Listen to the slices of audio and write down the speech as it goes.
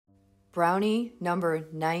Brownie number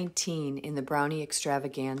 19 in the Brownie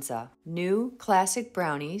Extravaganza. New Classic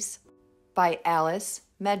Brownies by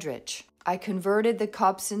Medrich. I converted the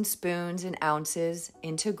cups and spoons and ounces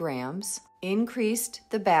into grams, increased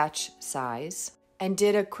the batch size, and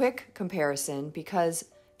did a quick comparison because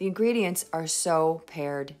the ingredients are so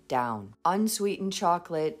pared down. Unsweetened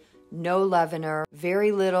chocolate, no leavener,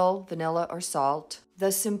 very little vanilla or salt. The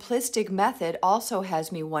simplistic method also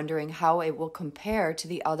has me wondering how it will compare to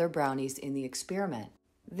the other brownies in the experiment.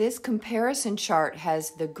 This comparison chart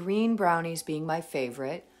has the green brownies being my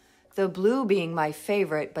favorite, the blue being my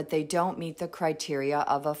favorite, but they don't meet the criteria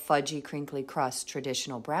of a fudgy, crinkly crust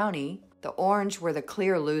traditional brownie. The orange were the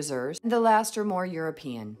clear losers, and the last are more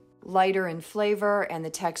European. Lighter in flavor, and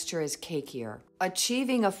the texture is cakier.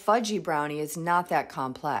 Achieving a fudgy brownie is not that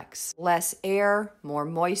complex. Less air, more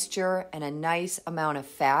moisture, and a nice amount of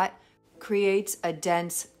fat creates a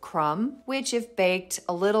dense crumb, which if baked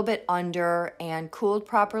a little bit under and cooled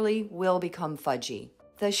properly will become fudgy.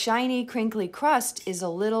 The shiny, crinkly crust is a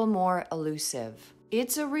little more elusive.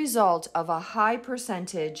 It's a result of a high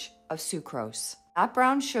percentage of sucrose. Not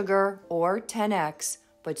brown sugar or 10x,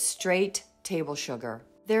 but straight table sugar.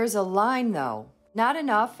 There's a line though. Not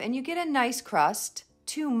enough and you get a nice crust.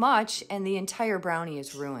 Too much and the entire brownie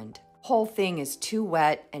is ruined. Whole thing is too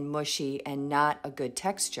wet and mushy and not a good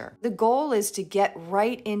texture. The goal is to get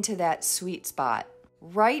right into that sweet spot,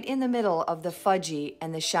 right in the middle of the fudgy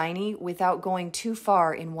and the shiny without going too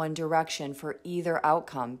far in one direction for either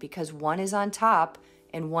outcome because one is on top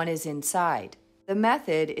and one is inside. The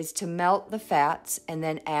method is to melt the fats and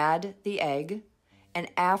then add the egg. And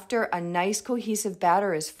after a nice cohesive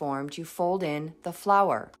batter is formed, you fold in the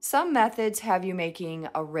flour. Some methods have you making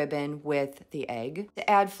a ribbon with the egg. To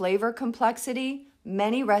add flavor complexity,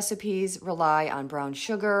 many recipes rely on brown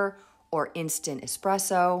sugar or instant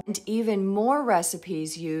espresso, and even more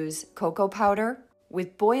recipes use cocoa powder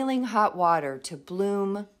with boiling hot water to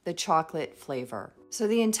bloom the chocolate flavor. So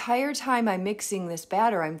the entire time I'm mixing this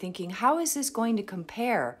batter, I'm thinking, how is this going to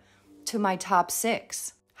compare to my top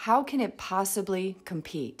 6? How can it possibly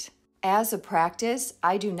compete? As a practice,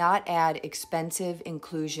 I do not add expensive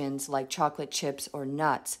inclusions like chocolate chips or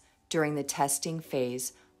nuts during the testing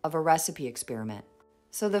phase of a recipe experiment.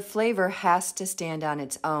 So the flavor has to stand on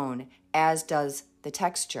its own, as does the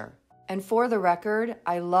texture. And for the record,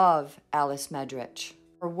 I love Medrich.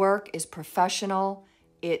 Her work is professional,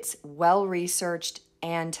 it's well-researched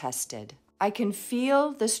and tested. I can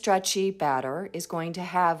feel the stretchy batter is going to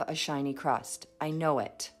have a shiny crust. I know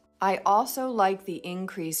it. I also like the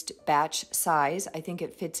increased batch size. I think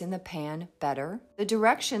it fits in the pan better. The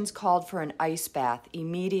directions called for an ice bath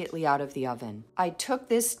immediately out of the oven. I took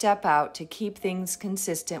this step out to keep things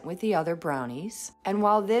consistent with the other brownies. And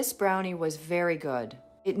while this brownie was very good,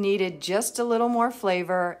 it needed just a little more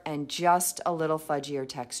flavor and just a little fudgier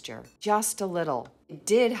texture. Just a little. It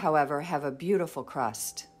did, however, have a beautiful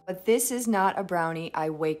crust. But this is not a brownie I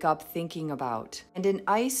wake up thinking about. And an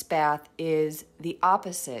ice bath is the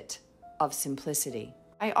opposite of simplicity.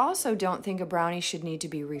 I also don't think a brownie should need to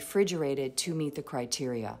be refrigerated to meet the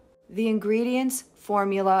criteria. The ingredients,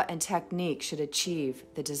 formula, and technique should achieve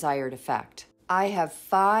the desired effect. I have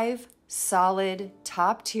 5 solid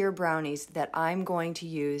top-tier brownies that I'm going to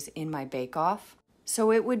use in my bake-off.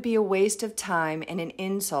 So it would be a waste of time and an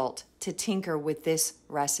insult to tinker with this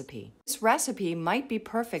recipe. This recipe might be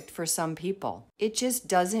perfect for some people. It just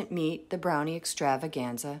doesn't meet the Brownie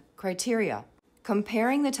Extravaganza criteria.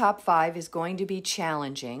 Comparing the top 5 is going to be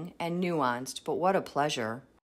challenging and nuanced, but what a pleasure.